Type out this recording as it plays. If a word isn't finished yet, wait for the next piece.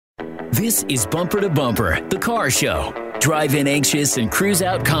This is Bumper to Bumper, the car show. Drive in anxious and cruise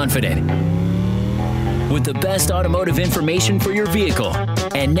out confident. With the best automotive information for your vehicle.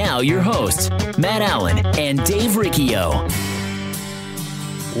 And now your hosts, Matt Allen and Dave Riccio.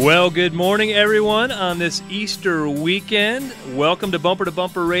 Well, good morning, everyone, on this Easter weekend. Welcome to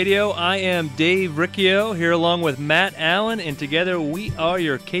Bumper Radio. I am Dave Riccio, here along with Matt Allen, and together we are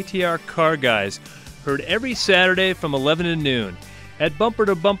your KTAR car guys. Heard every Saturday from 11 to noon. At Bumper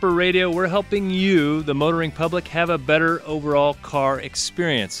to Bumper Radio, we're helping you, the motoring public, have a better overall car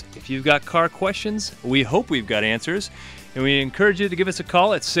experience. If you've got car questions, we hope we've got answers. And we encourage you to give us a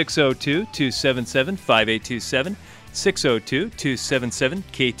call at 602-277-5827,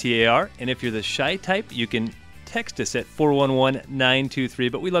 602-277-KTAR. And if you're the shy type, you can text us at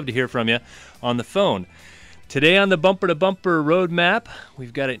 411-923. But we love to hear from you on the phone. Today on the Bumper to Bumper roadmap,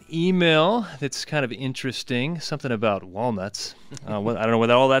 we've got an email that's kind of interesting, something about walnuts. I don't know what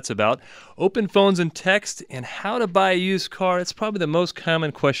all that's about. Open phones and text, and how to buy a used car. It's probably the most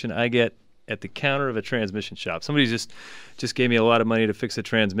common question I get at the counter of a transmission shop. Somebody just gave me a lot of money to fix a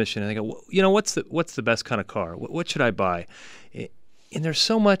transmission, and I go, well, you know, what's the best kind of car? What should I buy? And there's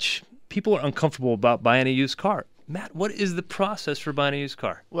so much, people are uncomfortable about buying a used car. Matt, what is the process for buying a used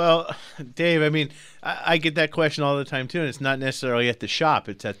car? Well, Dave, I mean, I get that question all the time, too, and it's not necessarily at the shop.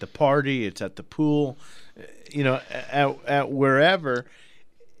 It's at the party. It's at the pool, you know, at wherever.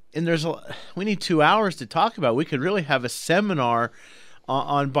 And we need 2 hours to talk about it. We could really have a seminar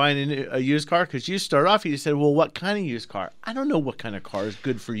on buying a used car, because you start off, you said, well, what kind of used car? I don't know what kind of car is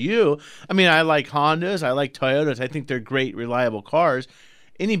good for you. I mean, I like Hondas. I like Toyotas. I think they're great, reliable cars.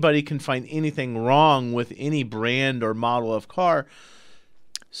 Anybody can find anything wrong with any brand or model of car.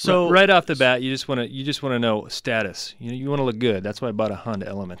 So right off the bat, you just want to know status. You want to look good. That's why I bought a Honda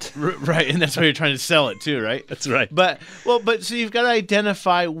Element. Right, and that's why you're trying to sell it too, right? That's right. But so you've got to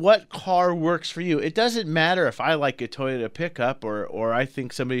identify what car works for you. It doesn't matter if I like a Toyota pickup or I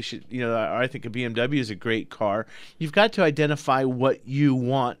think somebody should, I think a BMW is a great car. You've got to identify what you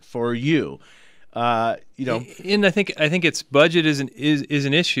want for you. And I think its budget is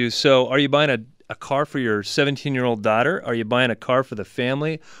an issue. So, are you buying a car for your 17-year-old daughter? Are you buying a car for the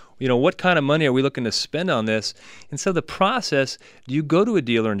family? What kind of money are we looking to spend on this? And so the process: do you go to a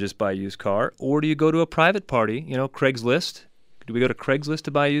dealer and just buy a used car, or do you go to a private party? Craigslist. Do we go to Craigslist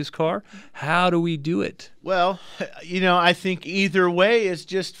to buy a used car? How do we do it? Well, I think either way is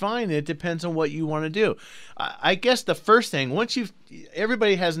just fine. It depends on what you want to do. I guess the first thing,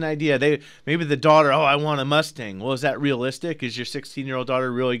 everybody has an idea. Maybe the daughter, I want a Mustang. Well, is that realistic? Is your 16-year-old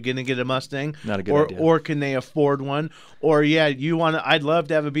daughter really going to get a Mustang? Not a good idea. Or can they afford one? Or, I'd love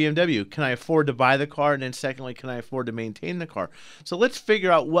to have a BMW. Can I afford to buy the car? And then secondly, can I afford to maintain the car? So let's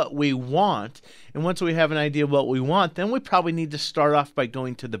figure out what we want. And once we have an idea of what we want, then we probably need to start off by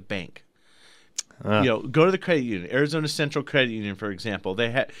going to the bank. Go to the credit union, Arizona Central Credit Union, for example.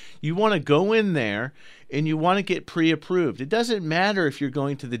 You want to go in there and you want to get pre-approved. It doesn't matter if you're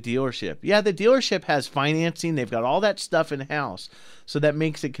going to the dealership. Yeah, the dealership has financing. They've got all that stuff in-house, so that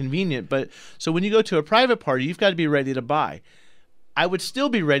makes it convenient. But so when you go to a private party, you've got to be ready to buy. I would still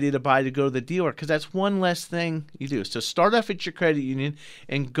be ready to buy to go to the dealer, because that's one less thing you do. So start off at your credit union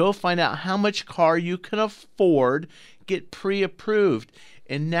and go find out how much car you can afford, get pre-approved.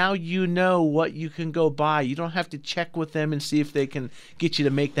 And now you know what you can go buy. You don't have to check with them and see if they can get you to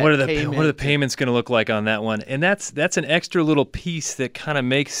make that payment. What are the payments going to look like on that one? And that's an extra little piece that kind of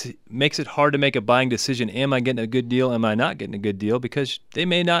makes it hard to make a buying decision. Am I getting a good deal? Am I not getting a good deal? Because they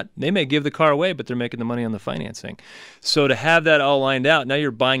may give the car away, but they're making the money on the financing. So to have that all lined out, now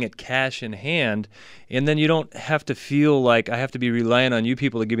you're buying it cash in hand, and then you don't have to feel like I have to be relying on you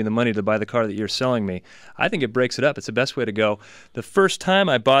people to give me the money to buy the car that you're selling me. I think it breaks it up. It's the best way to go. The first time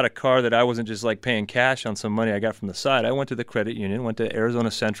I bought a car that I wasn't just like paying cash on some money I got from the side, I went to the credit union, went to Arizona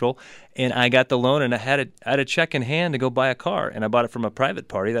Central, and I got the loan, and I had a check in hand to go buy a car, and I bought it from a private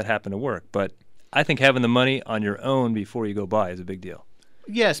party that happened to work. But I think having the money on your own before you go buy is a big deal.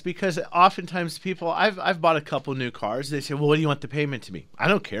 Yes, because oftentimes people, I've bought a couple new cars. They say, well, what do you want the payment to be? I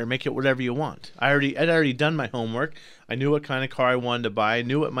don't care. Make it whatever you want. I'd already done my homework. I knew what kind of car I wanted to buy. I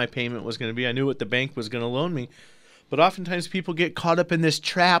knew what my payment was going to be. I knew what the bank was going to loan me. But oftentimes people get caught up in this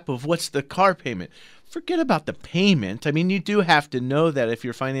trap of what's the car payment. Forget about the payment. I mean, you do have to know that if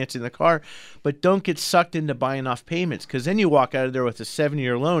you're financing the car, but don't get sucked into buying off payments, because then you walk out of there with a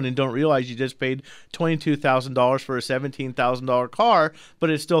 7-year loan and don't realize you just paid $22,000 for a $17,000 car, but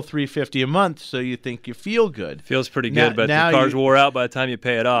it's still $350 a month, so you think you feel good. Feels pretty good, but the car's wore out by the time you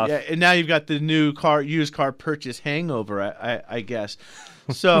pay it off. Yeah, and now you've got the used car purchase hangover, I guess.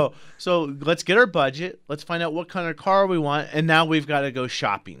 So let's get our budget. Let's find out what kind of car we want, and now we've got to go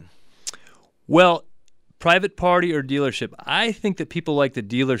shopping. Well, private party or dealership? I think that people like the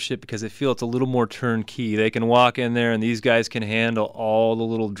dealership because they feel it's a little more turnkey. They can walk in there and these guys can handle all the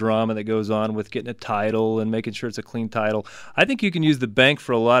little drama that goes on with getting a title and making sure it's a clean title. I think you can use the bank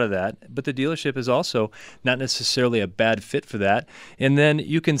for a lot of that, but the dealership is also not necessarily a bad fit for that. And then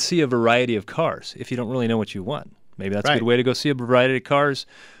you can see a variety of cars if you don't really know what you want. Maybe that's a good way to go see a variety of cars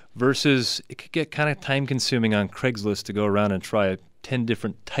versus it could get kind of time consuming on Craigslist to go around and try 10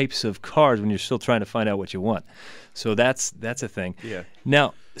 different types of cars when you're still trying to find out what you want. So that's a thing. Yeah.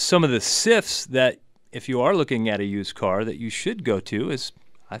 Now, some of the SIFs that if you are looking at a used car that you should go to is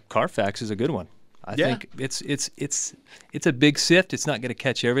CarFax is a good one. I think it's a big sift. It's not going to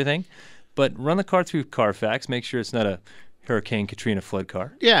catch everything, but run the car through CarFax. Make sure it's not a Hurricane Katrina flood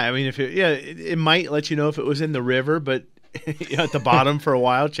car. Yeah, I mean, it might let you know if it was in the river, but at the bottom for a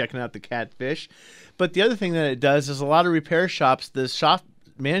while, checking out the catfish. But the other thing that it does is a lot of repair shops, the shop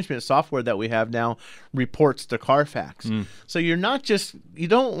management software that we have now reports to CarFax. So you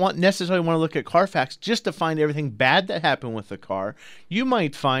don't necessarily want to look at CarFax just to find everything bad that happened with the car. You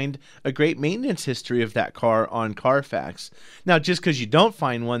might find a great maintenance history of that car on CarFax. Now, just because you don't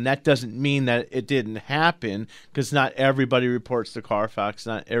find one, that doesn't mean that it didn't happen, because not everybody reports to CarFax.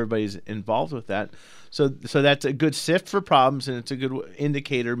 Not everybody's involved with that. So that's a good sift for problems, and it's a good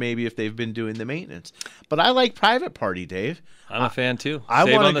indicator maybe if they've been doing the maintenance. But I like private party, Dave. I'm a fan too. I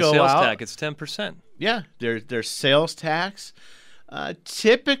want to go sales out. Tax. It's 10%. Yeah, there's sales tax.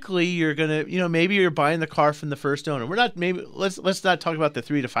 Typically, you're gonna, maybe you're buying the car from the first owner. Let's not talk about the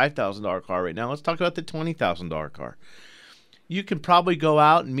 $3,000 to $5,000 car right now. Let's talk about the $20,000 car. You can probably go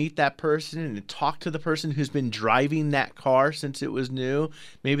out and meet that person and talk to the person who's been driving that car since it was new.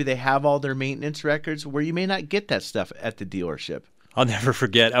 Maybe they have all their maintenance records, where you may not get that stuff at the dealership. I'll never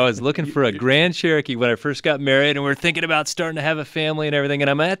forget. I was looking for a Grand Cherokee when I first got married, and we were thinking about starting to have a family and everything.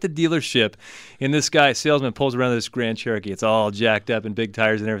 And I'm at the dealership, and this guy, salesman, pulls around this Grand Cherokee. It's all jacked up and big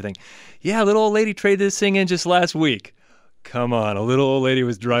tires and everything. Yeah, a little old lady traded this thing in just last week. Come on, a little old lady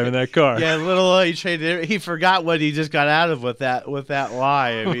was driving that car. Yeah, a little old lady traded it. He forgot what he just got out of with that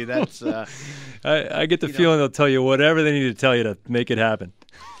lie. I mean, that's. I get the feeling they'll tell you whatever they need to tell you to make it happen.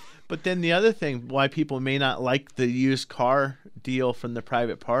 But then the other thing, why people may not like the used car deal from the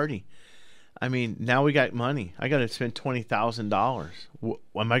private party. I mean, now we got money. I got to spend $20,000.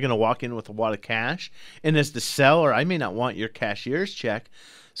 Am I going to walk in with a wad of cash? And as the seller, I may not want your cashier's check.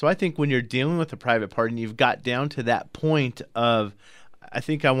 So I think when you're dealing with a private party and you've got down to that point of, I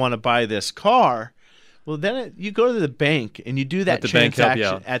think I want to buy this car, well, then you go to the bank and you do that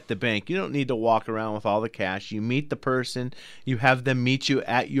transaction at the bank. You don't need to walk around with all the cash. You meet the person. You have them meet you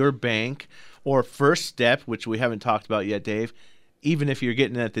at your bank. Or first step, which we haven't talked about yet, Dave, even if you're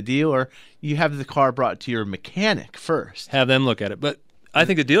getting it at the dealer, you have the car brought to your mechanic first. Have them look at it. But I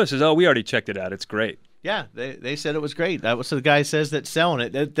think the dealer says, we already checked it out. It's great. Yeah, they said it was great. That was the guy says that's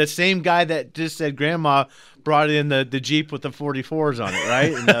selling it. The same guy that just said Grandma brought in the Jeep with the 44s on it,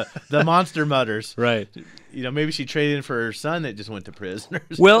 right? And the Monster Mutters. Right. Maybe she traded in for her son that just went to prison.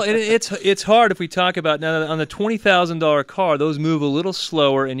 Well, it's hard if we talk about now on the $20,000 car, those move a little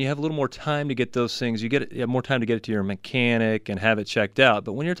slower and you have a little more time to get those things. You have more time to get it to your mechanic and have it checked out.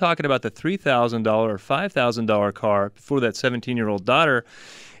 But when you're talking about the $3,000 or $5,000 car for that 17-year-old daughter,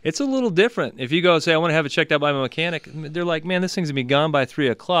 it's a little different. If you go and say, I want to have it checked out by my mechanic, they're like, man, this thing's going to be gone by 3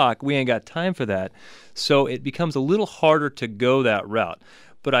 o'clock. We ain't got time for that. So it becomes a little harder to go that route.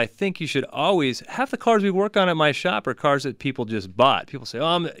 But I think you should always, half the cars we work on at my shop are cars that people just bought. People say,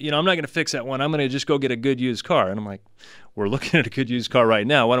 I'm not going to fix that one. I'm going to just go get a good used car. And I'm like, we're looking at a good used car right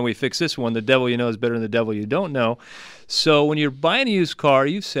now. Why don't we fix this one? The devil you know is better than the devil you don't know. So when you're buying a used car,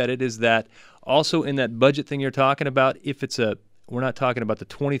 you've said it, is that also in that budget thing you're talking about, if it's we're not talking about the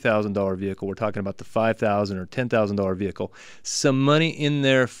 $20,000 vehicle. We're talking about the $5,000 or $10,000 vehicle. Some money in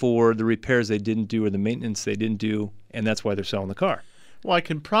there for the repairs they didn't do or the maintenance they didn't do, and that's why they're selling the car. Well, I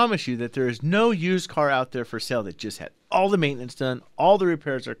can promise you that there is no used car out there for sale that just had all the maintenance done, all the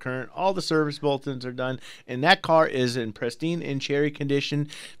repairs are current, all the service bulletins are done, and that car is in pristine and cherry condition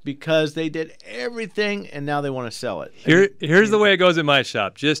because they did everything and now they want to sell it. Here's the way it goes in my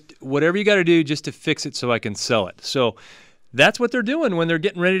shop. Just whatever you got to do just to fix it so I can sell it. So that's what they're doing when they're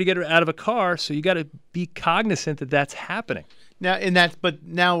getting ready to get out of a car. So you got to be cognizant that that's happening. But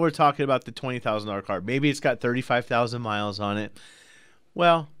now we're talking about the $20,000 car. Maybe it's got 35,000 miles on it.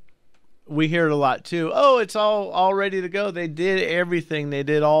 Well, we hear it a lot too. Oh, it's all ready to go. They did everything. They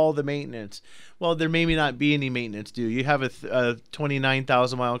did all the maintenance. Well, there may not be any maintenance due. You have a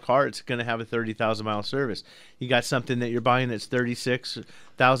 29,000 mile car. It's going to have a 30,000 mile service. You got something that you're buying that's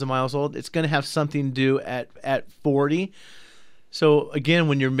 36,000 miles old. It's going to have something due at 40. So again,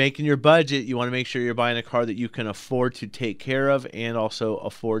 when you're making your budget, you want to make sure you're buying a car that you can afford to take care of and also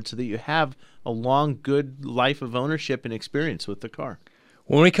afford so that you have a long, good life of ownership and experience with the car.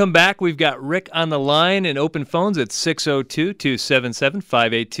 When we come back, we've got Rick on the line and open phones at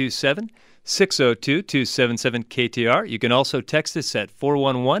 602-277-5827, 602-277-KTAR. You can also text us at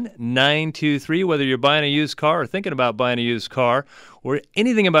 411-923. Whether you're buying a used car or thinking about buying a used car or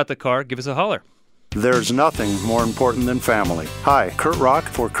anything about the car, give us a holler. There's nothing more important than family. Hi, Kurt Rock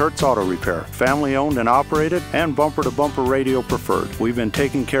for Kurt's Auto Repair. Family owned and operated and bumper-to-bumper radio preferred. We've been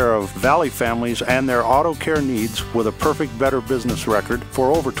taking care of Valley families and their auto care needs with a perfect Better Business record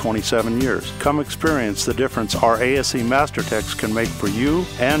for over 27 years. Come experience the difference our ASE MasterTechs can make for you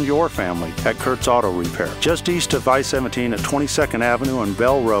and your family at Kurt's Auto Repair. Just east of I-17 at 22nd Avenue and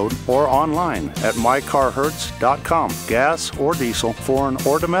Bell Road, or online at mycarhurts.com. Gas or diesel, foreign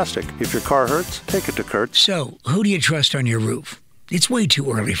or domestic. If your car hurts, take it to Kurt. So, who do you trust on your roof? It's way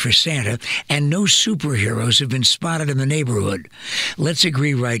too early for Santa, and no superheroes have been spotted in the neighborhood. Let's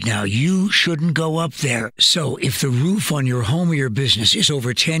agree right now, you shouldn't go up there. So, if the roof on your home or your business is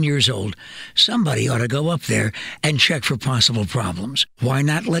over 10 years old, somebody ought to go up there and check for possible problems. Why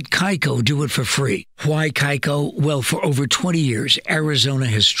not let Kaiko do it for free? Why Kaiko? Well, for over 20 years, Arizona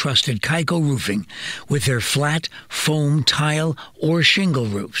has trusted Kaiko Roofing with their flat, foam, tile, or shingle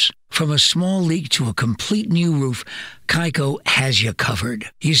roofs. From a small leak to a complete new roof, Kaiko has you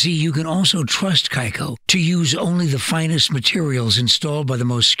covered. You see, you can also trust Kaiko to use only the finest materials installed by the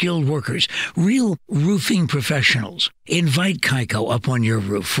most skilled workers, real roofing professionals. Invite Kaiko up on your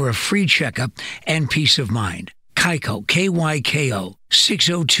roof for a free checkup and peace of mind. Kaiko, K-Y-K-O,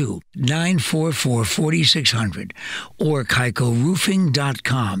 602-944-4600 or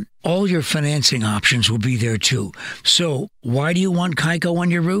KaikoRoofing.com. All your financing options will be there too. So, why do you want Kaiko on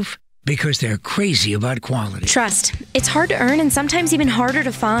your roof? Because they're crazy about quality. Trust. It's hard to earn and sometimes even harder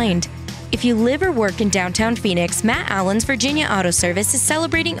to find. If you live or work in downtown Phoenix, Matt Allen's Virginia Auto Service is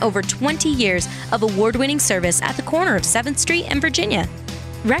celebrating over 20 years of award-winning service at the corner of 7th Street and Virginia.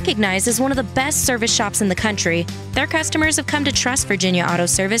 Recognized as one of the best service shops in the country, their customers have come to trust Virginia Auto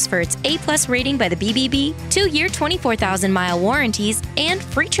Service for its A-plus rating by the BBB, 2-year 24,000-mile warranties, and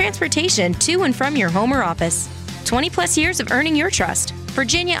free transportation to and from your home or office. 20-plus years of earning your trust.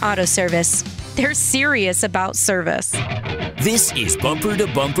 Virginia Auto Service. They're serious about service. This is Bumper to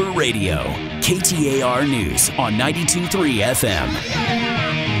Bumper Radio, KTAR News on 92.3 FM.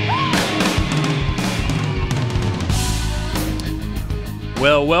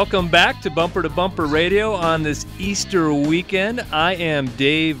 Well, welcome back to Bumper Radio on this Easter weekend. I am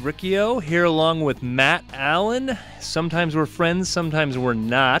Dave Riccio here along with Matt Allen. Sometimes we're friends, sometimes we're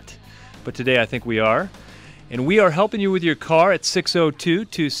not, but today I think we are. And we are helping you with your car at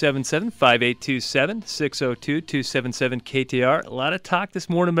 602-277-5827, 602-277-KTAR. A lot of talk this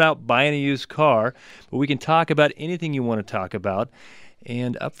morning about buying a used car, but we can talk about anything you want to talk about.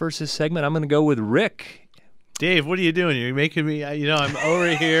 And up first this segment, I'm going to go with Rick. Dave, what are you doing? You're making me, I'm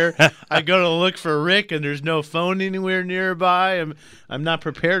over here. I go to look for Rick, and there's no phone anywhere nearby. I'm not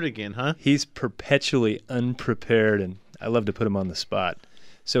prepared again, huh? He's perpetually unprepared, and I love to put him on the spot.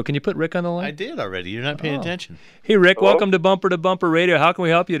 So can you put Rick on the line? I did already. You're not paying attention. Hey, Rick, Hello? Welcome to Bumper Radio. How can we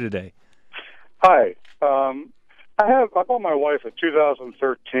help you today? Hi. I bought my wife a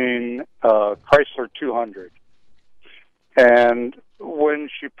 2013 Chrysler 200. And when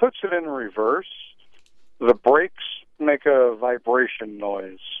she puts it in reverse, the brakes make a vibration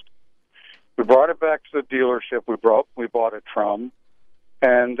noise. We brought it back to the dealership we bought it from,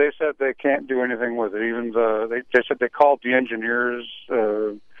 and they said they can't do anything with it. Even they said they called the engineers,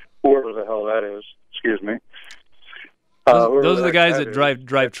 whoever the hell that is. Excuse me. Those are the guys that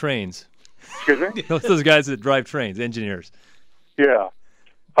drive trains. Excuse me? Those guys that drive trains, engineers. Yeah.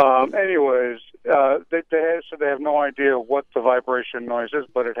 Anyways, they said they have no idea what the vibration noise is,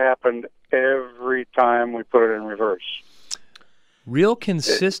 but it happened every time we put it in reverse. Real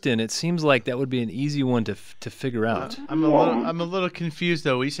consistent. It seems like that would be an easy one to figure out. I'm a little confused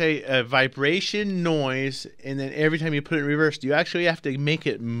though. We say a vibration noise, and then every time you put it in reverse, do you actually have to make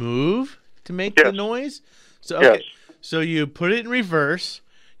it move to make the noise? So okay, yes. So you put it in reverse.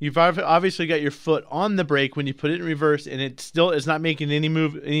 You've obviously got your foot on the brake when you put it in reverse, and it still is not making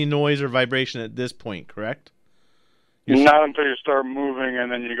any noise or vibration at this point, correct? Not until you start moving,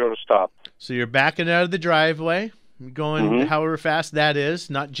 and then you go to stop. So you're backing out of the driveway, going however fast that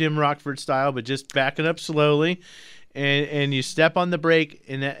is, not Jim Rockford style, but just backing up slowly, and you step on the brake,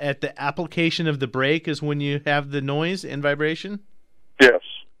 and at the application of the brake is when you have the noise and vibration? Yes.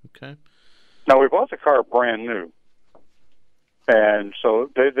 Okay. Now, we bought the car brand new. And so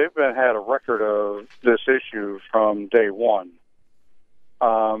they've had a record of this issue from day one.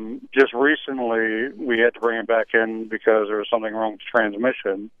 Just recently, we had to bring it back in because there was something wrong with the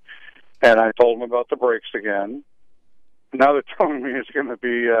transmission, and I told them about the brakes again. Now they're telling me it's going to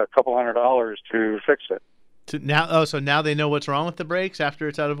be a couple $100 to fix it. So now they know what's wrong with the brakes after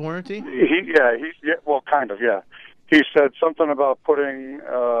it's out of warranty? Well, kind of, yeah. He said something about putting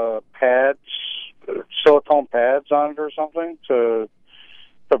pads, silicone pads on it or something to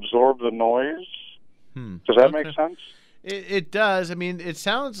absorb the noise. Does that make sense? It does. I mean, it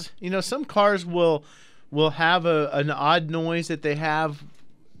sounds, some cars will have an odd noise that they have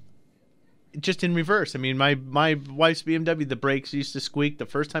just in reverse. I mean, my wife's BMW, the brakes used to squeak the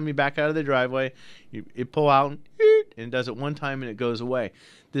first time you back out of the driveway. You pull out, and it does it one time, and it goes away.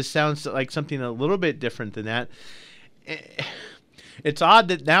 This sounds like something a little bit different than that. It's odd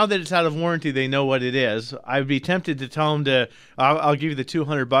that now that it's out of warranty, they know what it is. I'd be tempted to tell them I'll give you the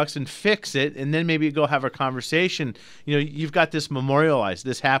 $200 and fix it, and then maybe go have a conversation. You've got this memorialized.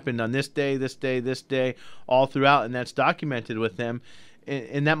 This happened on this day, this day, this day, all throughout, and that's documented with them.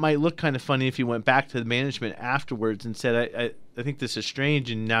 And that might look kind of funny if you went back to the management afterwards and said, I think this is strange,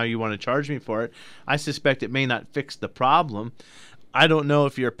 and now you want to charge me for it. I suspect it may not fix the problem. I don't know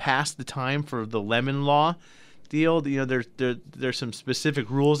if you're past the time for the lemon law deal. There's some specific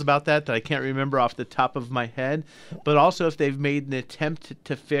rules about that I can't remember off the top of my head. But also if they've made an attempt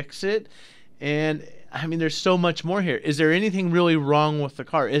to fix it. And I mean, there's so much more here. Is there anything really wrong with the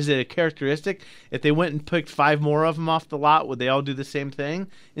car? Is it a characteristic? If they went and picked 5 more of them off the lot, would they all do the same thing?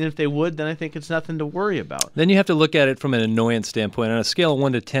 And if they would, then I think it's nothing to worry about. Then you have to look at it from an annoyance standpoint. On a scale of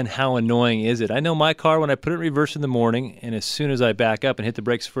 1 to 10, how annoying is it? I know my car, when I put it in reverse in the morning, and as soon as I back up and hit the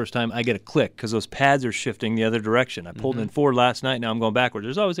brakes the first time, I get a click because those pads are shifting the other direction. I pulled in forward last night, now I'm going backwards.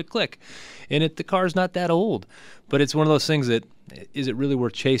 There's always a click. And the car's not that old. But it's one of those things that, is it really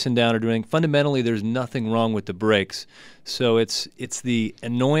worth chasing down or doing? Fundamentally, there's nothing wrong with the brakes. So it's the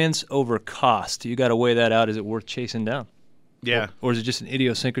annoyance over cost. You got to weigh that out. Is it worth chasing down? Yeah. Or is it just an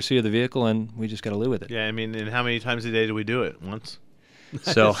idiosyncrasy of the vehicle and we just got to live with it? Yeah, I mean, and how many times a day do we do it? Once?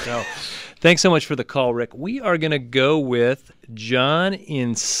 So thanks so much for the call, Rick. We are going to go with John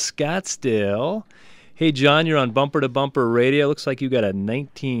in Scottsdale. Hey, John, you're on Bumper to Bumper Radio. Looks like you got a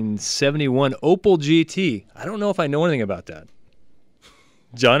 1971 Opel GT. I don't know if I know anything about that.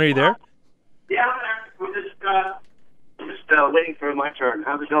 John, are you there? Yeah, I'm there. We're just waiting for my turn.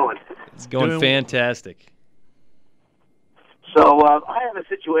 How's it going? It's going fantastic. So I have a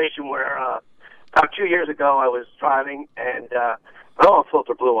situation where about 2 years ago I was driving and my oil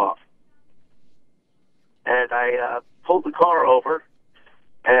filter blew off. And I pulled the car over.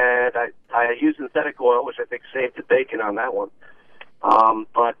 And I used synthetic oil, which I think saved the bacon on that one.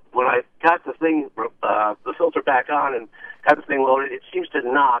 But when I got the thing, the filter back on and got the thing loaded, it seems to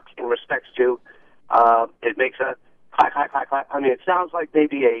knock in respects to, it makes a clack, clack, clack, clack. I mean, it sounds like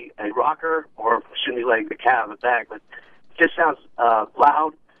maybe a rocker, or it shouldn't be like the cat on the back, but it just sounds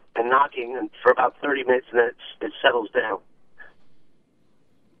loud and knocking, and for about 30 minutes, and then it settles down.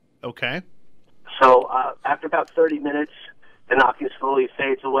 Okay. So after about 30 minutes, the knocking slowly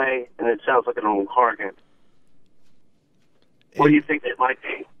fades away, and it sounds like an old car again. What do you think it might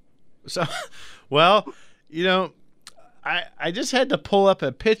be? So, well, I just had to pull up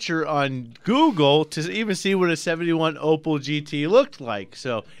a picture on Google to even see what a 71 Opel GT looked like.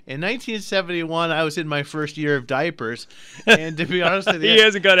 So in 1971, I was in my first year of diapers, and to be honest with you, he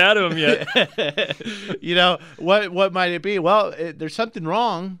hasn't got out of them yet. What might it be? Well, there's something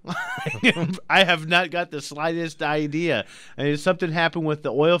wrong. I have not got the slightest idea. I mean, something happened with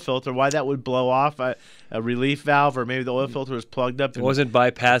the oil filter. Why that would blow off a relief valve, or maybe the oil filter was plugged up. It wasn't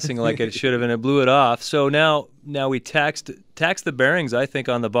bypassing like it should have, and it blew it off. So now we taxed the bearings, I think,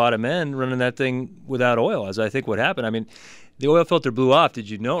 on the bottom end, running that thing without oil, as I think what happened. I mean, the oil filter blew off. Did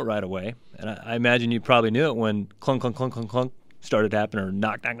you know it right away? And I imagine you probably knew it when clunk, clunk, clunk, clunk, clunk started happening, or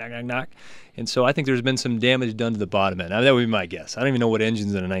knock, knock, knock, knock, knock. And so I think there's been some damage done to the bottom end. That would be my guess. I don't even know what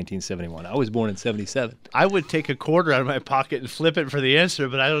engine's in a 1971. I was born in 77. I would take a quarter out of my pocket and flip it for the answer,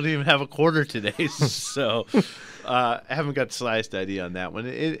 but I don't even have a quarter today. So I haven't got the slightest idea on that one.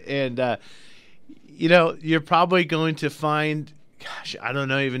 You're probably going to find, I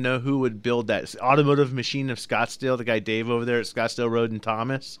don't even know who would build that. Automotive Machine of Scottsdale, the guy Dave over there at Scottsdale Road and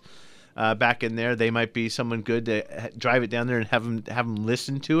Thomas. Back in there, they might be someone good to drive it down there and have them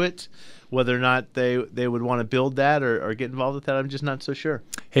listen to it. Whether or not they would want to build that or get involved with that, I'm just not so sure.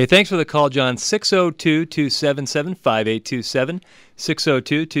 Hey, thanks for the call, John. 602-277-5827,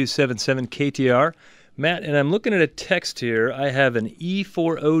 602-277-KTAR. Matt, and I'm looking at a text here. I have an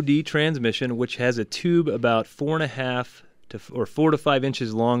E4OD transmission, which has a tube about 4.5 or 4 to 5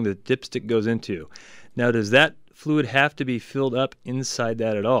 inches long that the dipstick goes into. Now, does that fluid have to be filled up inside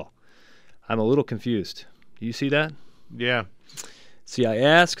that at all? I'm a little confused. Do you see that? Yeah. See, I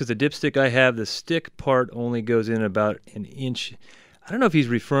asked because the dipstick I have, the stick part only goes in about an inch. I don't know if he's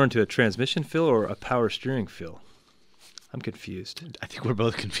referring to a transmission fill or a power steering fill. I'm confused. I think we're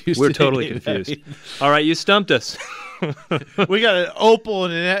both confused. We're today, totally confused. All right, you stumped us. We got an Opal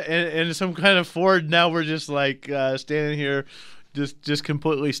and some kind of Ford. Now we're just like standing here, just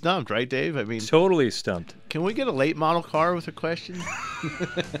completely stumped, right, Dave? I mean, Totally stumped. can we get a late model car with a question?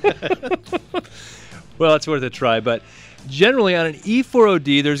 Well, it's worth a try, but generally on an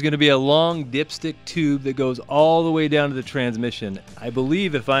E4OD, there's going to be a long dipstick tube that goes all the way down to the transmission. I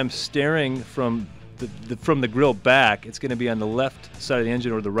believe if I'm staring from the grill back, it's going to be on the left side of the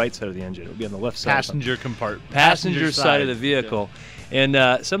engine or the right side of the engine. It'll be on the left side. Passenger compartment. Passenger side of the vehicle. Yeah.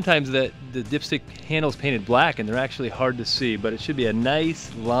 And sometimes the dipstick handle's painted black, and they're actually hard to see, but it should be a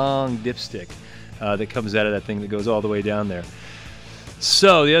nice, long dipstick that comes out of that thing that goes all the way down there.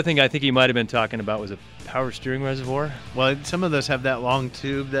 So the other thing I think he might have been talking about was a power steering reservoir. Well, some of those have that long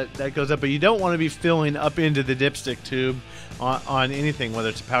tube that goes up, but you don't want to be filling up into the dipstick tube on anything, whether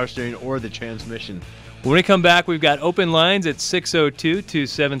it's a power steering or the transmission. When we come back, we've got open lines at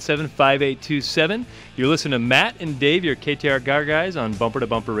 602-277-5827. You're listening to Matt and Dave, your KTAR Car Guys, on Bumper to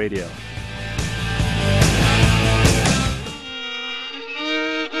Bumper Radio.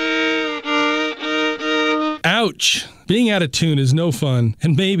 Ouch! Being out of tune is no fun,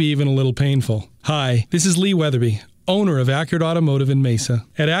 and maybe even a little painful. Hi, this is Lee Weatherby, owner of Accurate Automotive in Mesa.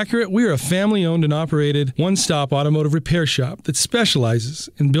 At Accurate, we are a family-owned and operated one-stop automotive repair shop that specializes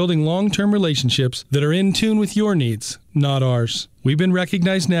in building long-term relationships that are in tune with your needs, not ours. We've been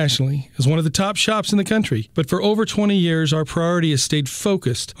recognized nationally as one of the top shops in the country, but for over 20 years, our priority has stayed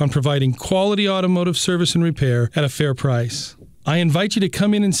focused on providing quality automotive service and repair at a fair price. I invite you to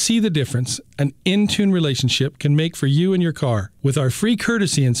come in and see the difference an in-tune relationship can make for you and your car. With our free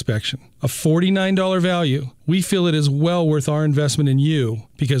courtesy inspection, a $49 value, we feel it is well worth our investment in you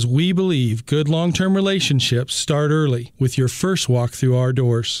because we believe good long-term relationships start early with your first walk through our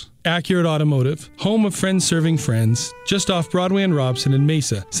doors. Accurate Automotive, home of friends serving friends, just off Broadway and Robson in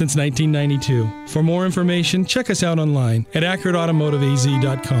Mesa since 1992. For more information, check us out online at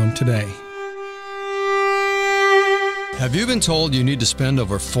accurateautomotiveaz.com today. Have you been told you need to spend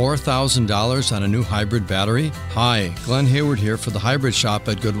over $4,000 on a new hybrid battery? Hi, Glenn Hayward here for the Hybrid Shop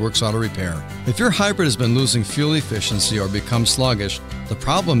at Goodworks Auto Repair. If your hybrid has been losing fuel efficiency or become sluggish, the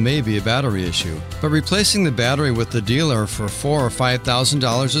problem may be a battery issue. But replacing the battery with the dealer for $4,000 or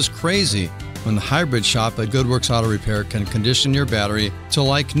 $5,000 is crazy when the Hybrid Shop at Goodworks Auto Repair can condition your battery to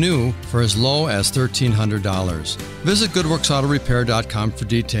like new for as low as $1,300. Visit goodworksautorepair.com for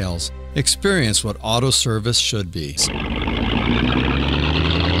details. Experience what auto service should be.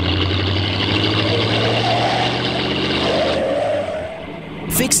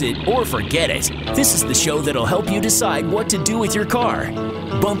 Fix it or forget it. This is the show that'll help you decide what to do with your car.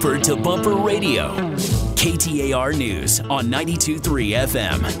 Bumper to Bumper Radio. KTAR News on 92.3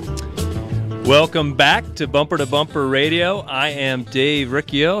 FM. Welcome back to Bumper Radio. I am Dave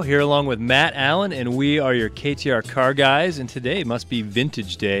Riccio here along with Matt Allen, and we are your KTAR Car Guys. And today must be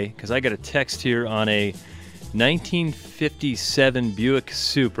Vintage Day because I got a text here on a 1957 Buick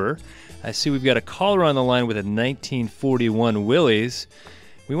Super. I see we've got a caller on the line with a 1941 Willys.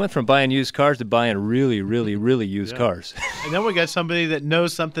 We went from buying used cars to buying really, really, really used cars. And then we got somebody that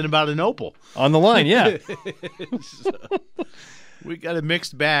knows something about an Opal. On the line, yeah. We got a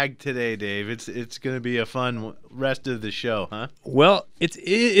mixed bag today, Dave. It's going to be a fun rest of the show, huh? Well,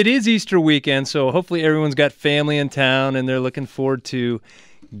 it is Easter weekend, so hopefully everyone's got family in town and they're looking forward to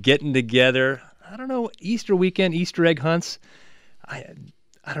getting together. I don't know, Easter weekend, Easter egg hunts. I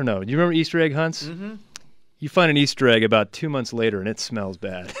don't know. Do you remember Easter egg hunts? Mm-hmm. You find an Easter egg about 2 months later and it smells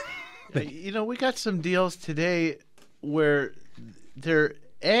bad. We got some deals today where they're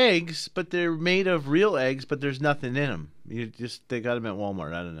eggs, but they're made of real eggs, but there's nothing in them. They got them at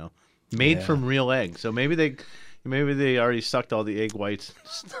Walmart. I don't know. Made from real eggs. So maybe they already sucked all the egg whites.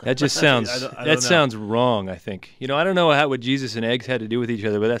 That just sounds sounds wrong, I think. I don't know what Jesus and eggs had to do with each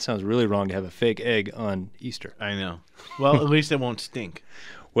other, but that sounds really wrong to have a fake egg on Easter. I know. Well, at least it won't stink.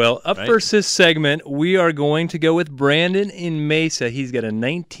 Well, first this segment, we are going to go with Brandon in Mesa. He's got a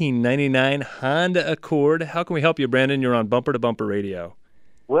 1999 Honda Accord. How can we help you, Brandon? You're on Bumper to Bumper Radio.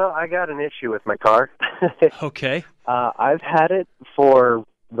 Well, I got an issue with my car. Okay. I've had it for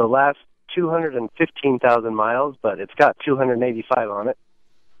the last 215,000 miles, but it's got 285 on it.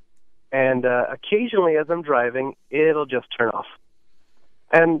 And occasionally as I'm driving, it'll just turn off.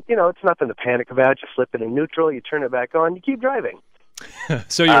 And, it's nothing to panic about. You flip it in neutral, you turn it back on, you keep driving.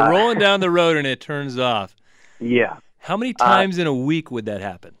 So you're rolling down the road and it turns off. Yeah. How many times in a week would that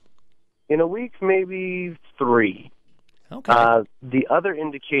happen? In a week, maybe 3. Okay. The other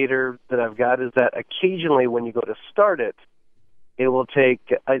indicator that I've got is that occasionally when you go to start it, it will take,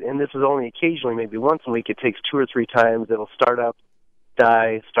 and this is only occasionally, maybe once a week, it takes 2 or 3 times. It'll start up,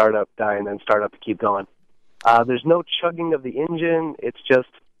 die, and then start up and keep going. There's no chugging of the engine. It's just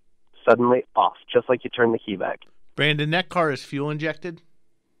suddenly off, just like you turn the key back. Brandon, that car is fuel injected?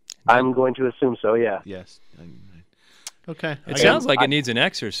 I'm going to assume so, yeah. Yes. Okay. It sounds like it needs an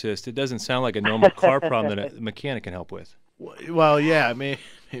exorcist. It doesn't sound like a normal car problem that a mechanic can help with. Well, yeah, maybe.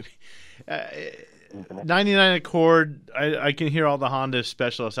 99 Accord, I can hear all the Honda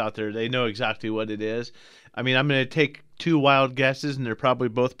specialists out there. They know exactly what it is. I mean, I'm going to take 2 wild guesses, and they're probably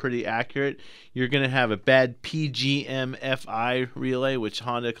both pretty accurate. You're going to have a bad PGM-FI relay, which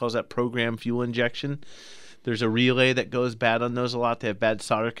Honda calls that program fuel injection. There's a relay that goes bad on those a lot. They have bad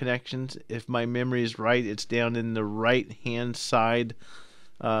solder connections. If my memory is right, it's down in the right-hand side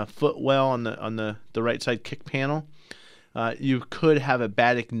footwell on the right side kick panel. You could have a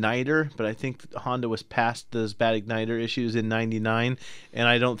bad igniter, but I think Honda was past those bad igniter issues in '99, and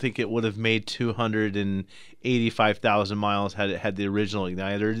I don't think it would have made 285,000 miles had it had the original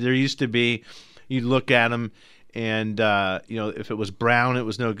igniter. There used to be, you'd look at them, and if it was brown, it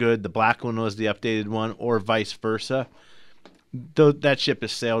was no good. The black one was the updated one, or vice versa. That ship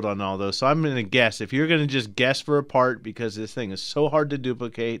has sailed on all those. So I'm going to guess. If you're going to just guess for a part, because this thing is so hard to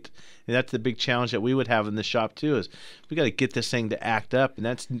duplicate, and that's the big challenge that we would have in the shop too, is we got to get this thing to act up, and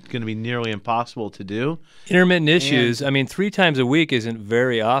that's going to be nearly impossible to do. Intermittent issues. I mean, 3 times a week isn't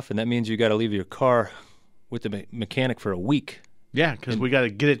very often. That means you got to leave your car with the mechanic for a week. Yeah, because we got to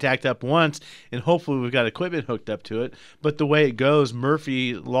get it to act up once, and hopefully we've got equipment hooked up to it. But the way it goes,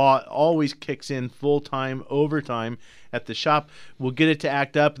 Murphy Law always kicks in full-time, overtime at the shop. We'll get it to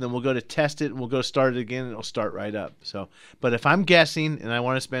act up, and then we'll go to test it, and we'll go start it again, and it'll start right up. So, but if I'm guessing, and I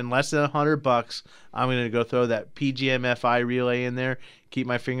want to spend less than $100, I'm going to go throw that PGM-FI relay in there, keep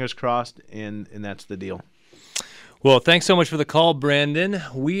my fingers crossed, and that's the deal. Well, thanks so much for the call, Brandon.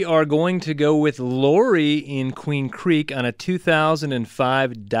 We are going to go with Lori in Queen Creek on a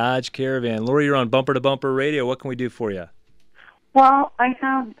 2005 Dodge Caravan. Lori, you're on Bumper to Bumper Radio. What can we do for you? Well, I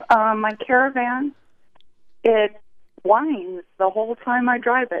have my Caravan. It whines the whole time I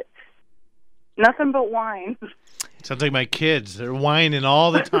drive it. Nothing but whine. Sounds like my kids. They're whining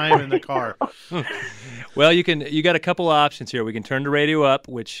all the time in the car. Well, you got a couple options here. We can turn the radio up,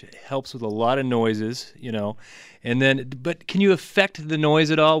 which helps with a lot of noises, and then, but can you affect the noise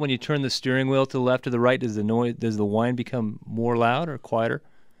at all when you turn the steering wheel to the left or the right? Does the whine become more loud or quieter?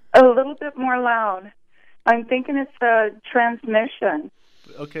 A little bit more loud. I'm thinking it's the transmission.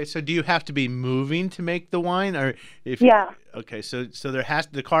 Okay, so do you have to be moving to make the whine, or Yeah. Okay, so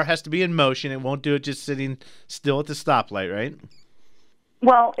the car has to be in motion. It won't do it just sitting still at the stoplight, right?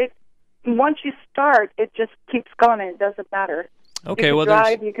 Well, once you start, it just keeps going, and it doesn't matter. Okay, you well, could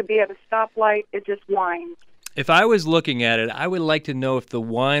drive, you could be at a stoplight, it just whines. If I was looking at it, I would like to know if the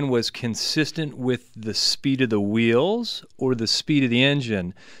whine was consistent with the speed of the wheels or the speed of the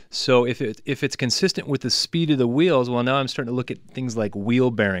engine. So if it's consistent with the speed of the wheels, well, now I'm starting to look at things like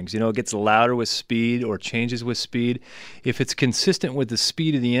wheel bearings. It gets louder with speed or changes with speed. If it's consistent with the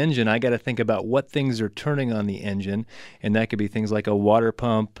speed of the engine, I got to think about what things are turning on the engine, and that could be things like a water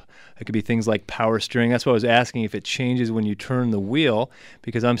pump. It could be things like power steering. That's why I was asking if it changes when you turn the wheel,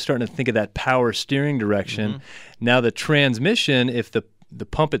 because I'm starting to think of that power steering direction. Mm-hmm. Now the transmission, if the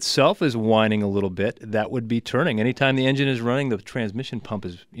pump itself is whining a little bit, that would be turning. Anytime the engine is running, the transmission pump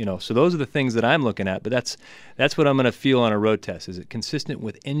is, so those are the things that I'm looking at. But that's what I'm going to feel on a road test. Is it consistent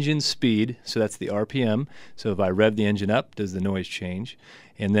with engine speed? So that's the RPM. So if I rev the engine up, does the noise change?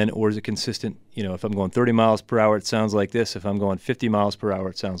 And then, or is it consistent, if I'm going 30 miles per hour, it sounds like this. If I'm going 50 miles per hour,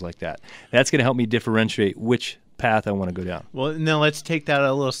 it sounds like that. That's going to help me differentiate which path I want to go down. Well, now let's take that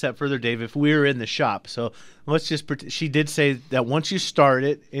a little step further, Dave. If we were in the shop, so let's just she did say that once you start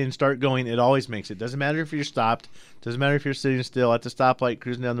it and start going, it always makes it. Doesn't matter if you're stopped. Doesn't matter if you're sitting still at the stoplight,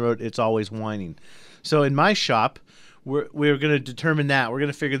 cruising down the road. It's always whining. So in my shop, we're going to determine that. We're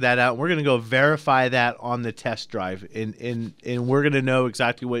going to figure that out. We're going to go verify that on the test drive, and we're going to know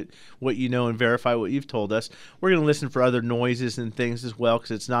exactly what you know and verify what you've told us. We're going to listen for other noises and things as well, because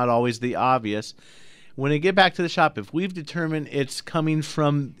it's not always the obvious. When I get back to the shop, if we've determined it's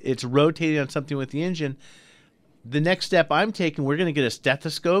rotating on something with the engine, the next step I'm taking, we're going to get a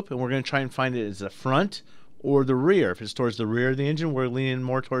stethoscope, and we're going to try and find it as the front or the rear. If it's towards the rear of the engine, we're leaning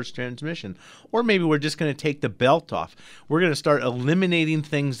more towards transmission. Or maybe we're just going to take the belt off. We're going to start eliminating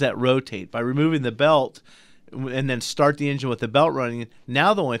things that rotate. By removing the belt, and then start the engine with the belt running.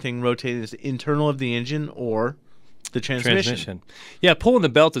 Now the only thing rotating is the internal of the engine or the transmission. Yeah, pulling the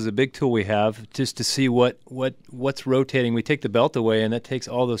belt is a big tool we have just to see what's rotating. We take the belt away, and that takes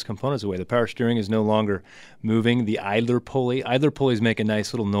all those components away. The power steering is no longer moving. The idler pulleys make a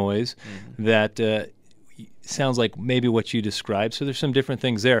nice little noise that sounds like maybe what you described. So there's some different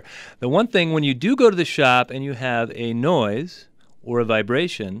things there. The one thing, when you do go to the shop and you have a noise or a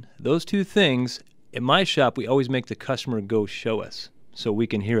vibration, those two things, in my shop, we always make the customer go show us so we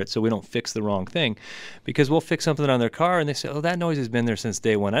can hear it, so we don't fix the wrong thing. Because we'll fix something on their car, and they say, oh, that noise has been there since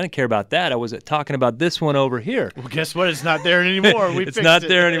day one. I didn't care about that. I was talking about this one over here. Well, guess what? It's not there anymore. It's not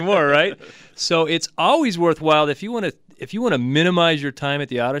there anymore, right? So it's always worthwhile, if you want to minimize your time at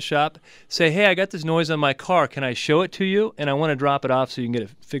the auto shop, say, hey, I got this noise on my car. Can I show it to you? And I want to drop it off so you can get it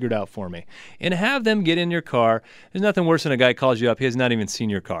figured out for me. And have them get in your car. There's nothing worse than a guy calls you up. He has not even seen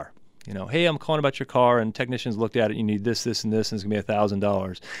your car. You know, hey, I'm calling about your car, and technicians looked at it. You need this, this, and this, and it's going to be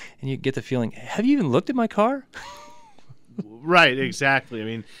 $1,000. And you get the feeling, have you even looked at my car? Right, exactly. I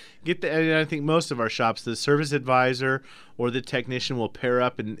mean, I think most of our shops, the service advisor or the technician will pair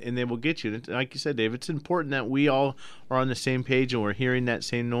up and they will get you. And like you said, Dave, it's important that we all are on the same page and we're hearing that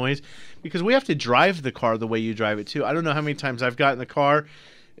same noise, because we have to drive the car the way you drive it too. I don't know how many times I've got in the car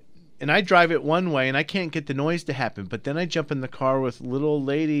and I drive it one way and I can't get the noise to happen, but then I jump in the car with little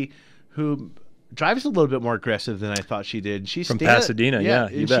lady who drives a little bit more aggressive than I thought she did. She From Pasadena, yeah,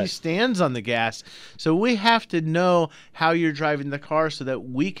 you and bet. She stands on the gas. So we have to know how you're driving the car so that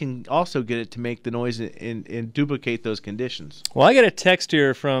we can also get it to make the noise and duplicate those conditions. Well, I got a text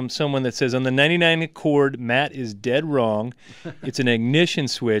here from someone that says, on the 99 Accord, Matt is dead wrong. It's an ignition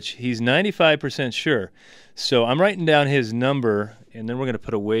switch. He's 95% sure. So I'm writing down his number, and then we're going to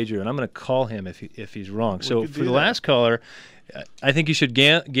put a wager, and I'm going to call him if he's wrong. So for the last caller, I think you should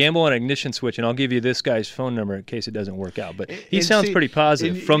gamble on an ignition switch, and I'll give you this guy's phone number in case it doesn't work out. But he sounds pretty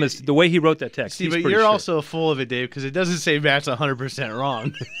positive from the way he wrote that text. See, but you're also full of it, Dave, because it doesn't say Matt's 100%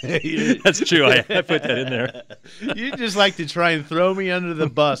 wrong. That's true. I put that in there. You just like to try and throw me under the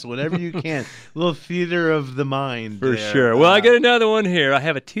bus whenever you can. A little theater of the mind. For sure. Well, I got another one here. I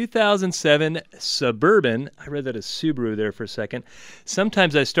have a 2007 Suburban. I read that as Subaru there for a second.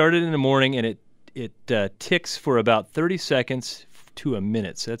 Sometimes I start it in the morning, and it ticks for about 30 seconds to a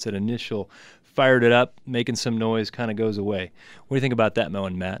minute. So that's an initial, fired it up, making some noise, kind of goes away. What do you think about that, Mo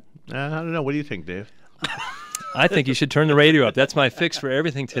and Matt? I don't know. What do you think, Dave? I think you should turn the radio up. That's my fix for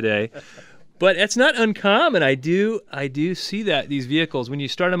everything today. But it's not uncommon. I do see that these vehicles, when you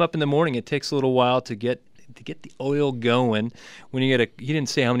start them up in the morning, it takes a little while to get the oil going. When you he didn't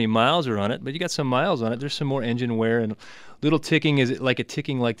say how many miles are on it, but you got some miles on it. There's some more engine wear and little ticking. Is it like a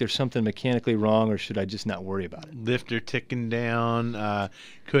ticking like there's something mechanically wrong, or should I just not worry about it? Lifter ticking down.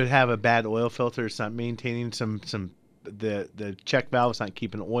 Could have a bad oil filter. It's not maintaining the check valve. It's not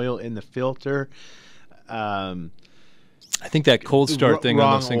keeping oil in the filter. I think that cold start thing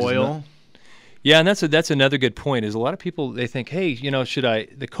on those things. Oil. Yeah, and that's another good point. Is a lot of people, they think, hey,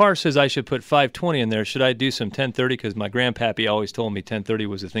 the car says I should put 520 in there. Should I do some 1030? Because my grandpappy always told me 1030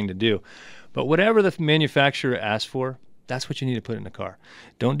 was the thing to do. But whatever the manufacturer asks for, that's what you need to put in the car.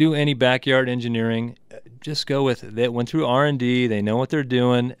 Don't do any backyard engineering. Just go with it. They went through R&D. They know what they're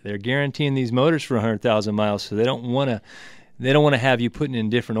doing. They're guaranteeing these motors for 100,000 miles, so they don't want to have you putting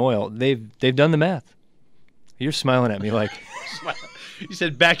in different oil. They've done the math. You're smiling at me like. You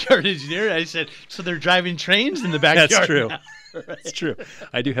said backyard engineering. I said, so they're driving trains in the backyard. That's true. Right. That's true.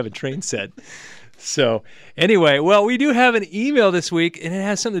 I do have a train set. So anyway, well, we do have an email this week, and it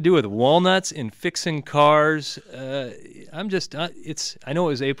has something to do with walnuts and fixing cars. I know it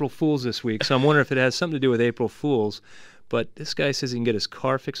was April Fool's this week, so I'm wondering if it has something to do with April Fool's. But this guy says he can get his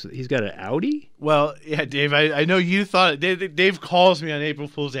car fixed. He's got an Audi? Well, yeah, Dave, I know you thought it. Dave calls me on April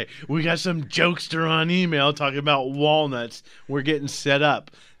Fool's Day. We got some jokester on email talking about walnuts. We're getting set up.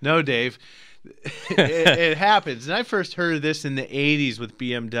 No, Dave. It happens. And I first heard of this in the 80s with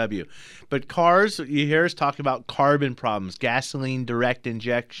BMW. But cars, you hear us talk about carbon problems, gasoline direct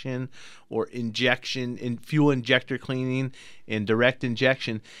injection or injection in fuel injector cleaning and direct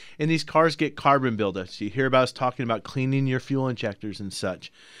injection. And these cars get carbon buildups. You hear about us talking about cleaning your fuel injectors and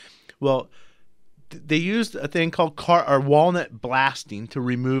such. Well, they used a thing called walnut blasting to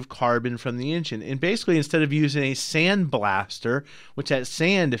remove carbon from the engine. And basically, instead of using a sand blaster, which that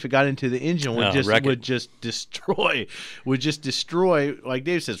sand, if it got into the engine, would just destroy, like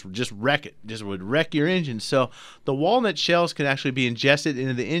Dave says, just wreck it. Just would wreck your engine. So the walnut shells can actually be ingested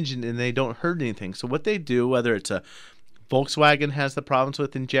into the engine, and they don't hurt anything. So what they do, whether it's a Volkswagen has the problems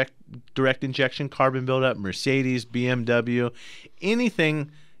with direct injection carbon buildup, Mercedes, BMW, any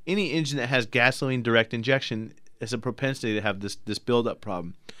any engine that has gasoline direct injection has a propensity to have this buildup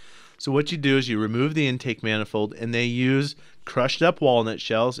problem. So what you do is you remove the intake manifold, and they use crushed up walnut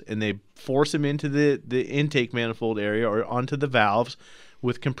shells, and they force them into the intake manifold area or onto the valves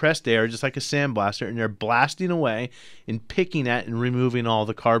with compressed air, just like a sandblaster, and they're blasting away and picking at and removing all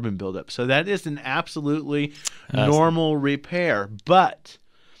the carbon buildup. So that is an absolutely normal repair, but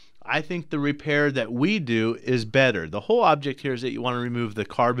I think the repair that we do is better. The whole object here is that you want to remove the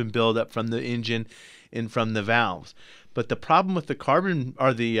carbon buildup from the engine and from the valves. But the problem with the carbon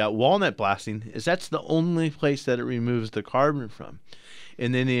or the walnut blasting is that's the only place that it removes the carbon from.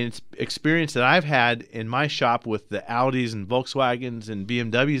 And then the experience that I've had in my shop with the Audis and Volkswagens and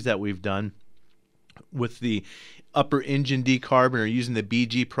BMWs that we've done with the upper engine decarbon or using the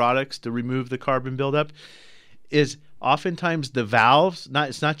BG products to remove the carbon buildup is oftentimes the valves,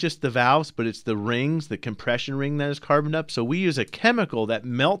 it's not just the valves, but it's the rings, the compression ring that is carboned up. So we use a chemical that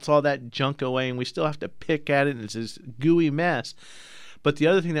melts all that junk away, and we still have to pick at it, and it's this gooey mess. But the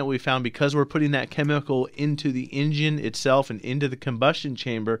other thing that we found, because we're putting that chemical into the engine itself and into the combustion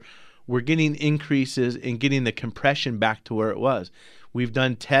chamber, we're getting increases in getting the compression back to where it was. We've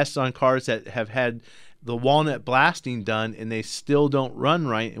done tests on cars that have had the walnut blasting done, and they still don't run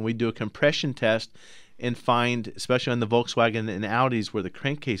right, and we do a compression test and find, especially on the Volkswagen and Audis where the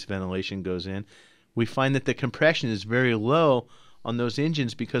crankcase ventilation goes in, we find that the compression is very low on those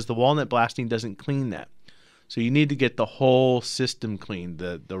engines because the walnut blasting doesn't clean that. So you need to get the whole system cleaned,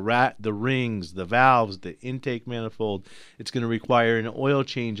 the rings, the valves, the intake manifold. It's going to require an oil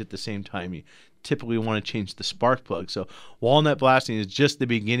change at the same time. You typically want to change the spark plug. So walnut blasting is just the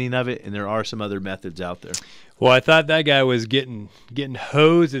beginning of it, and there are some other methods out there. Well, I thought that guy was getting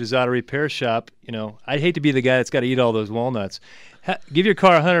hosed at his auto repair shop. You know, I'd hate to be the guy that's got to eat all those walnuts. Give your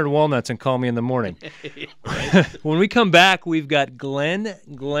car 100 walnuts and call me in the morning. When we come back, we've got Glenn,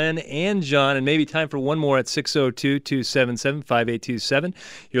 and John, and maybe time for one more at 602-277-5827.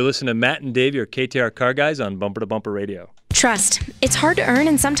 You're listening to Matt and Dave, your KTAR car guys on Bumper to Bumper Radio. Trust. It's hard to earn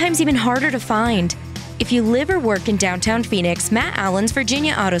and sometimes even harder to find. If you live or work in downtown Phoenix, Matt Allen's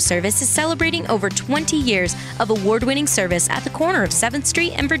Virginia Auto Service is celebrating over 20 years of award-winning service at the corner of 7th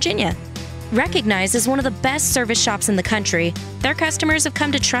Street and Virginia. Recognized as one of the best service shops in the country, their customers have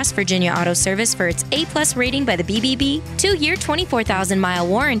come to trust Virginia Auto Service for its A+ rating by the BBB, 2-year 24,000-mile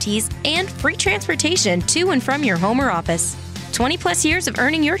warranties, and free transportation to and from your home or office. 20+ years of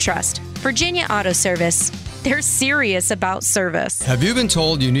earning your trust. Virginia Auto Service. They're serious about service. Have you been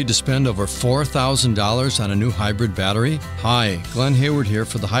told you need to spend over $4,000 on a new hybrid battery? Hi, Glenn Hayward here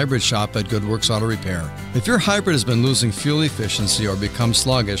for the Hybrid Shop at Good Works Auto Repair. If your hybrid has been losing fuel efficiency or become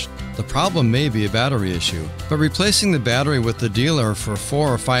sluggish, the problem may be a battery issue. But replacing the battery with the dealer for $4,000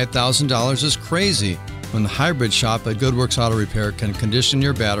 or $5,000 is crazy, when the Hybrid Shop at Good Works Auto Repair can condition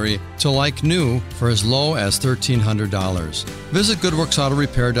your battery to like new for as low as $1,300. Visit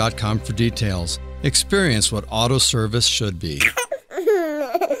goodworksautorepair.com for details. Experience what auto service should be.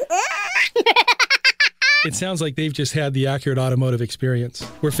 It sounds like they've just had the accurate automotive experience.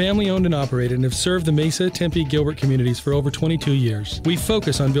 We're family owned and operated and have served the Mesa, Tempe, Gilbert communities for over 22 years. We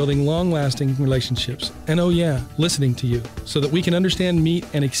focus on building long-lasting relationships and, oh yeah, listening to you so that we can understand, meet,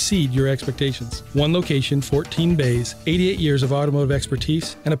 and exceed your expectations. One location, 14 bays, 88 years of automotive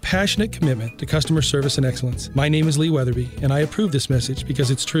expertise, and a passionate commitment to customer service and excellence. My name is Lee Weatherby, and I approve this message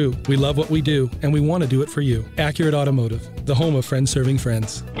because it's true. We love what we do, and we want to do it for you. Accurate Automotive, the home of friends serving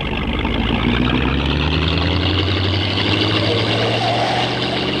friends.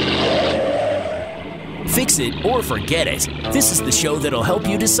 Fix it or forget it. This is the show that'll help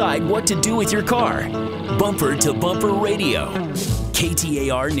you decide what to do with your car. Bumper to Bumper Radio.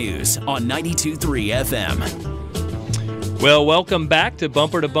 KTAR News on 92.3 FM. Well, welcome back to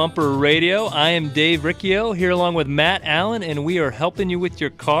Bumper Radio. I am Dave Riccio here along with Matt Allen, and we are helping you with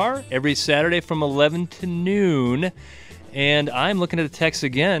your car every Saturday from 11 to noon. And I'm looking at the text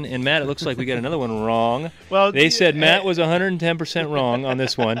again, and Matt, it looks like we got another one wrong. Well, they said Matt was 110% wrong on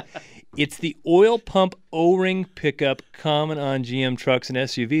this one. It's the oil pump O-ring pickup common on GM trucks and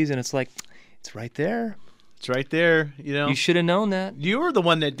SUVs, and it's like, it's right there. It's right there. You know, you should have known that. You were the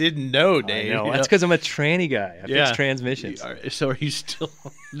one that didn't know, Dave. I know. That's because I'm a tranny guy. I fix transmissions. So are you still?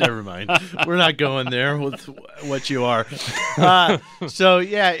 Never mind. We're not going there with what you are. So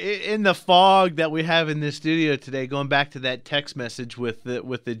yeah, in the fog that we have in this studio today, going back to that text message with the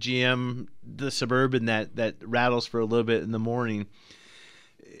GM, the Suburban that rattles for a little bit in the morning.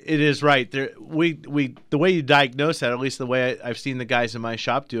 It is right. The way you diagnose that, at least the way I've seen the guys in my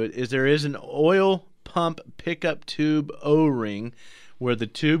shop do it, is there is an oil pump pickup tube O-ring where the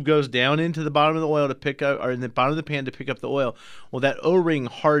tube goes down into the bottom of the oil to pick up, or in the bottom of the pan to pick up the oil. Well, that O-ring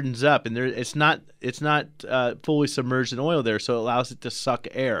hardens up, and it's not fully submerged in oil there, so it allows it to suck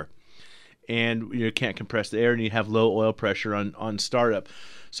air, and you can't compress the air, and you have low oil pressure on startup.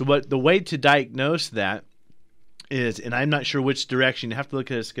 So the way to diagnose that is, and I'm not sure which direction, you have to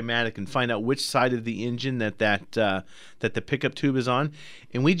look at a schematic and find out which side of the engine that the pickup tube is on,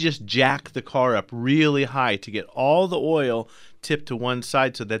 and we just jack the car up really high to get all the oil tipped to one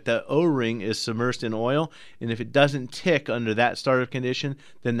side so that the O-ring is submerged in oil, and if it doesn't tick under that startup condition,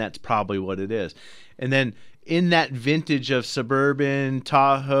 then that's probably what it is. And then in that vintage of Suburban,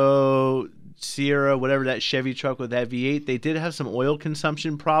 Tahoe, Sierra, whatever, that Chevy truck with that V8, they did have some oil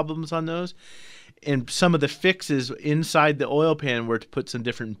consumption problems on those. And some of the fixes inside the oil pan were to put some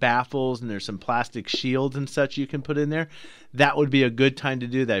different baffles, and there's some plastic shields and such you can put in there. That would be a good time to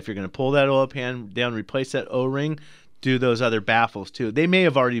do that. If you're going to pull that oil pan down, replace that O-ring, do those other baffles too. They may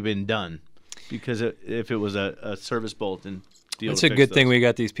have already been done, because if it was a service bulletin deal. It's a good thing we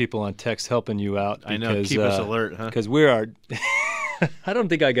got these people on text helping you out. Because, I know, keep us alert, huh? Because we are I don't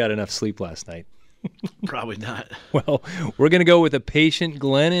think I got enough sleep last night. Probably not. Well, we're going to go with a patient,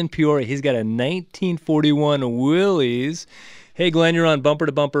 Glenn in Peoria. He's got a 1941 Willys. Hey, Glenn, you're on Bumper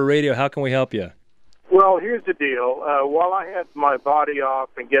to Bumper Radio. How can we help you? Well, here's the deal. While I had my body off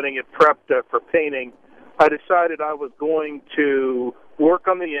and getting it prepped for painting, I decided I was going to work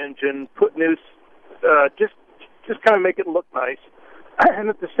on the engine, put new, just kind of make it look nice. And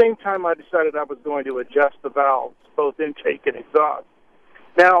at the same time, I decided I was going to adjust the valves, both intake and exhaust.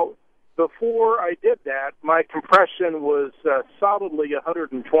 Now, before I did that, my compression was solidly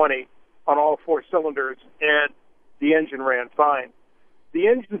 120 on all four cylinders, and the engine ran fine. The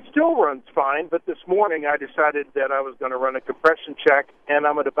engine still runs fine, but this morning I decided that I was going to run a compression check, and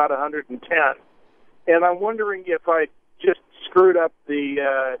I'm at about 110. And I'm wondering if I just screwed up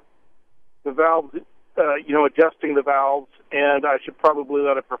the valves, adjusting the valves, and I should probably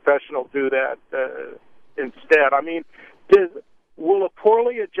let a professional do that instead. I mean, will a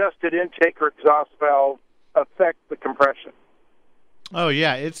poorly adjusted intake or exhaust valve affect the compression? Oh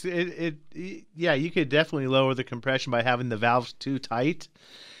yeah, yeah, you could definitely lower the compression by having the valves too tight.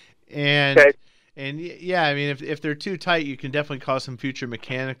 And okay. And yeah, I mean, if they're too tight, you can definitely cause some future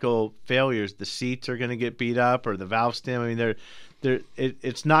mechanical failures. The seats are going to get beat up, or the valve stem. I mean,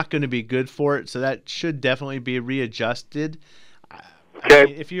 it's not going to be good for it. So that should definitely be readjusted. Okay. I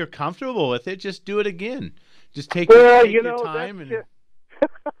mean, if you're comfortable with it, just do it again. Just take your time.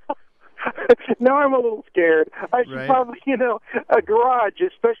 Now I'm a little scared. I should probably, a garage,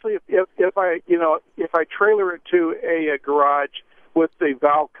 especially if I trailer it to a garage with the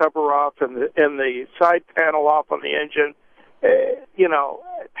valve cover off and the side panel off on the engine,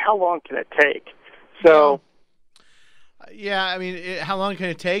 how long can it take? So. Yeah, I mean, how long can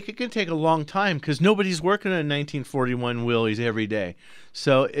it take? It can take a long time, because nobody's working on 1941 Willys every day.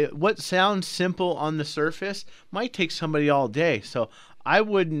 So what sounds simple on the surface might take somebody all day. So I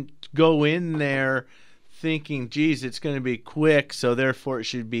wouldn't go in there thinking, geez, it's going to be quick, so therefore it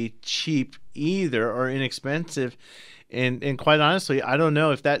should be cheap either, or inexpensive. And quite honestly, I don't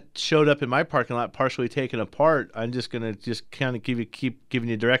know if that showed up in my parking lot partially taken apart. I'm just going to kind of keep giving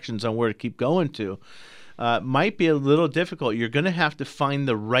you directions on where to keep going to. Might be a little difficult. You're going to have to find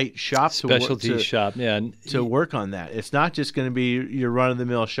the right shop to work on that. It's not just going to be your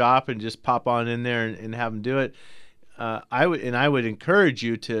run-of-the-mill shop and just pop on in there and have them do it. I would encourage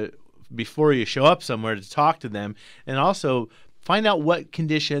you to, before you show up somewhere, to talk to them, and also find out what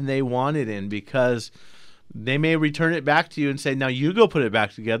condition they want it in, because they may return it back to you and say, now you go put it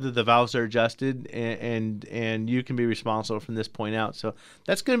back together. The valves are adjusted, and you can be responsible from this point out. So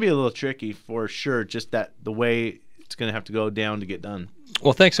that's going to be a little tricky for sure, just that the way it's going to have to go down to get done.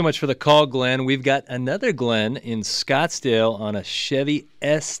 Well, thanks so much for the call, Glenn. We've got another Glenn in Scottsdale on a Chevy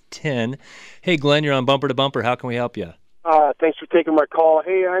S10. Hey, Glenn, you're on Bumper to Bumper. How can we help you? Thanks for taking my call.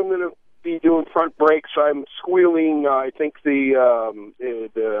 Hey, I'm going to be doing front brakes. I'm squealing. I think the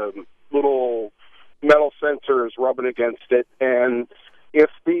little metal sensor is rubbing against it. And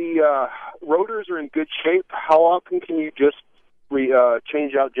if the rotors are in good shape, how often can you just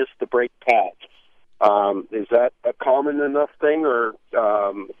change out just the brake pads? Is that a common enough thing, or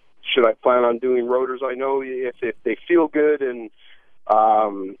should I plan on doing rotors? I know if they feel good and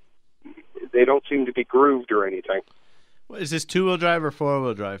they don't seem to be grooved or anything. Is this two-wheel drive or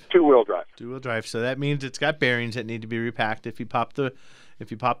four-wheel drive? Two-wheel drive. Two-wheel drive. So that means it's got bearings that need to be repacked if you pop the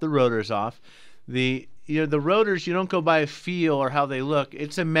rotors off. The rotors, you don't go by a feel or how they look.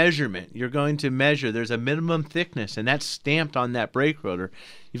 It's a measurement. You're going to measure. There's a minimum thickness, and that's stamped on that brake rotor.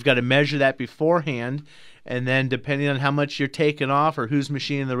 You've got to measure that beforehand, and then depending on how much you're taking off or who's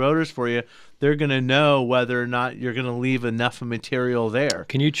machining the rotors for you, they're going to know whether or not you're going to leave enough material there.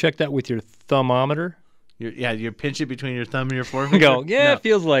 Can you check that with your thermometer? You pinch it between your thumb and your forefinger. Go, yeah, No. It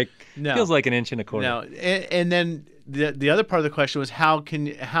feels like No. feels like an inch and a quarter. No, and then the other part of the question was how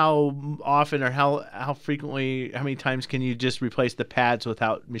often or how frequently, how many times can you just replace the pads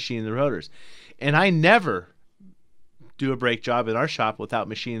without machining the rotors? And I never do a brake job in our shop without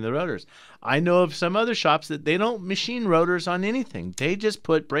machining the rotors. I know of some other shops that they don't machine rotors on anything. They just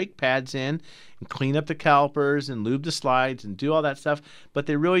put brake pads in and clean up the calipers and lube the slides and do all that stuff, but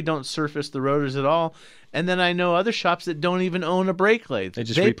they really don't surface the rotors at all. And then I know other shops that don't even own a brake lathe. They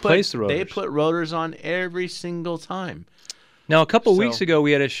just replace the rotors. They put rotors on every single time. Now, a couple weeks ago,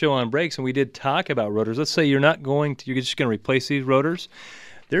 we had a show on brakes, and we did talk about rotors. Let's say you're just going to replace these rotors.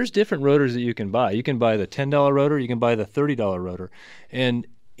 There's different rotors that you can buy. You can buy the $10 rotor. You can buy the $30 rotor. And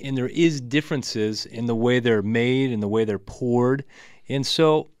there is differences in the way they're made and the way they're poured. And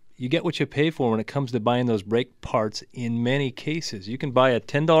so you get what you pay for when it comes to buying those brake parts in many cases. You can buy a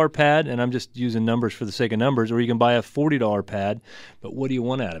 $10 pad, and I'm just using numbers for the sake of numbers, or you can buy a $40 pad, but what do you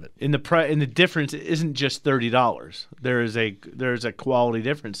want out of it? And the difference isn't just $30. There is a quality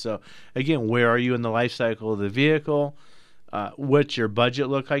difference. So, again, where are you in the life cycle of the vehicle? What's your budget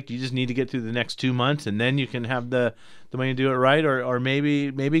look like? Do you just need to get through the next 2 months, and then you can have the money to do it right? Or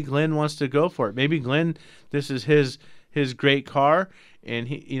maybe Glenn wants to go for it. Maybe Glenn, this is his great car, and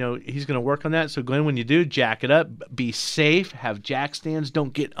he's going to work on that. So Glenn, when you do, jack it up, be safe, have jack stands.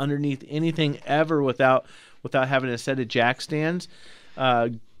 Don't get underneath anything ever without having a set of jack stands.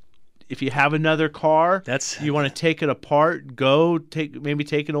 If you have another car, you want to take it apart, maybe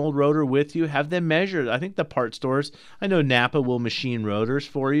take an old rotor with you, have them measured. I think the part stores, I know Napa will machine rotors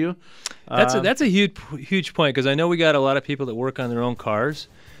for you. That's a huge point, because I know we got a lot of people that work on their own cars,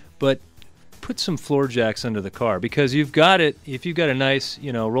 but put some floor jacks under the car, because if you've got a nice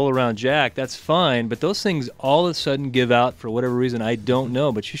roll around jack, that's fine, but those things all of a sudden give out for whatever reason. I don't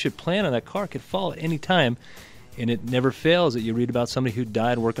know, but you should plan on that car. It could fall at any time. And it never fails that you read about somebody who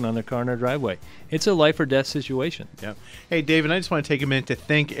died working on their car in their driveway. It's a life or death situation. Yeah. Hey, David, I just want to take a minute to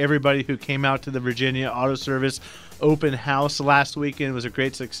thank everybody who came out to the Virginia Auto Service open house last weekend. It was a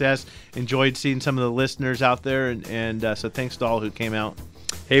great success. Enjoyed seeing some of the listeners out there, and so thanks to all who came out.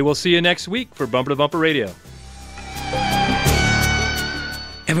 Hey, we'll see you next week for Bumper to Bumper Radio.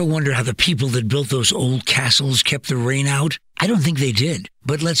 Ever wonder how the people that built those old castles kept the rain out? I don't think they did.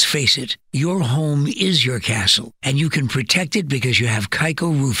 But let's face it, your home is your castle, and you can protect it because you have Kaiko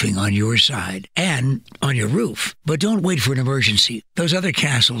roofing on your side and on your roof. But don't wait for an emergency. Those other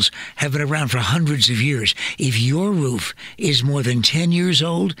castles have been around for hundreds of years. If your roof is more than 10 years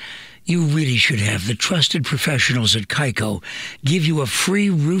old, you really should have the trusted professionals at Kaiko give you a free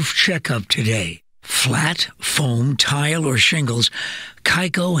roof checkup today. Flat, foam, tile, or shingles,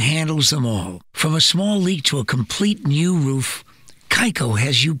 Kaiko handles them all. From a small leak to a complete new roof, Kaiko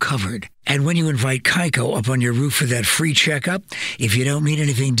has you covered. And when you invite Kaiko up on your roof for that free checkup, if you don't need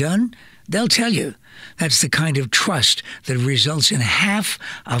anything done, they'll tell you. That's the kind of trust that results in half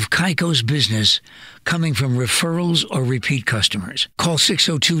of Kaiko's business coming from referrals or repeat customers. Call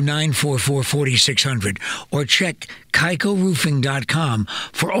 602-944-4600 or check KaikoRoofing.com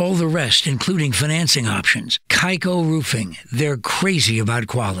for all the rest, including financing options. Kaiko Roofing, they're crazy about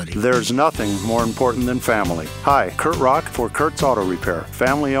quality. There's nothing more important than family. Hi, Kurt Rock for Kurt's Auto Repair.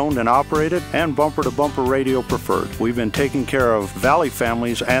 Family owned and operated and bumper-to-bumper radio preferred. We've been taking care of Valley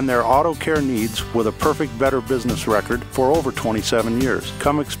families and their auto care needs with a perfect Better Business record for over 27 years.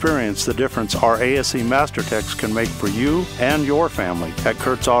 Come experience the difference our ASE Master Techs can make for you and your family at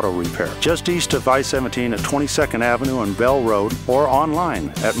Kurt's Auto Repair. Just east of I-17 at 22nd Avenue and Bell Road, or online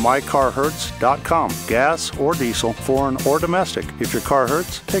at mycarhurts.com. Gas or diesel, foreign or domestic. If your car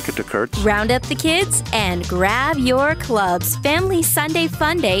hurts, take it to Kurt's. Round up the kids and grab your clubs. Family Sunday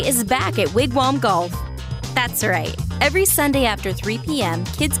Fun Day is back at Wigwam Golf. That's right. Every Sunday after 3 p.m.,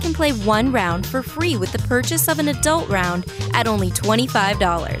 kids can play one round for free with the purchase of an adult round at only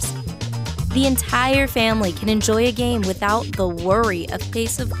 $25. The entire family can enjoy a game without the worry of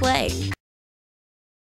pace of play.